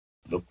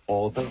Look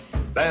for the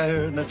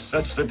bare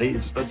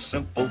necessities, the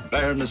simple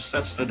bare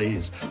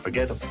necessities.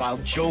 Forget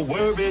about your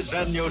worries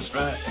and your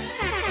strife.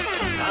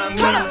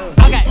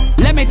 Okay,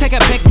 let me take a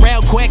pic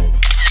real quick.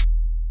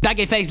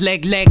 Doggy face,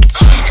 leg.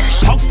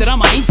 Post it on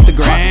my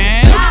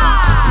Instagram.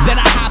 Then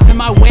I hop in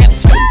my whip.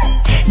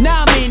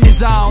 Now I'm in the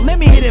zone. Let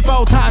me hit it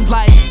 4 times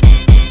like.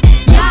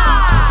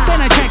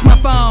 Then I check my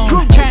phone.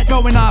 Group chat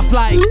going off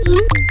like.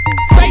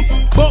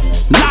 Facebook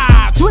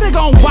Live, Twitter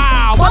gone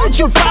wild. Why don't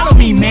you follow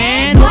me,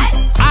 man?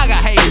 I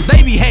got haters,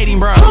 they be hating,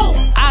 bro.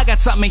 I got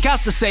something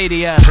else to say to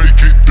ya. Take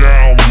it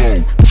down low,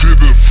 to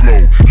the flow.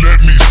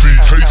 Let me see.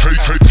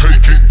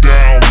 Take it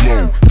down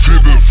low, to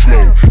the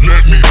flow.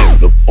 Let me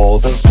Look for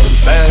the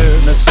bare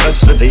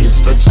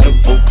necessities, the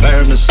simple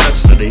bare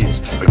necessities.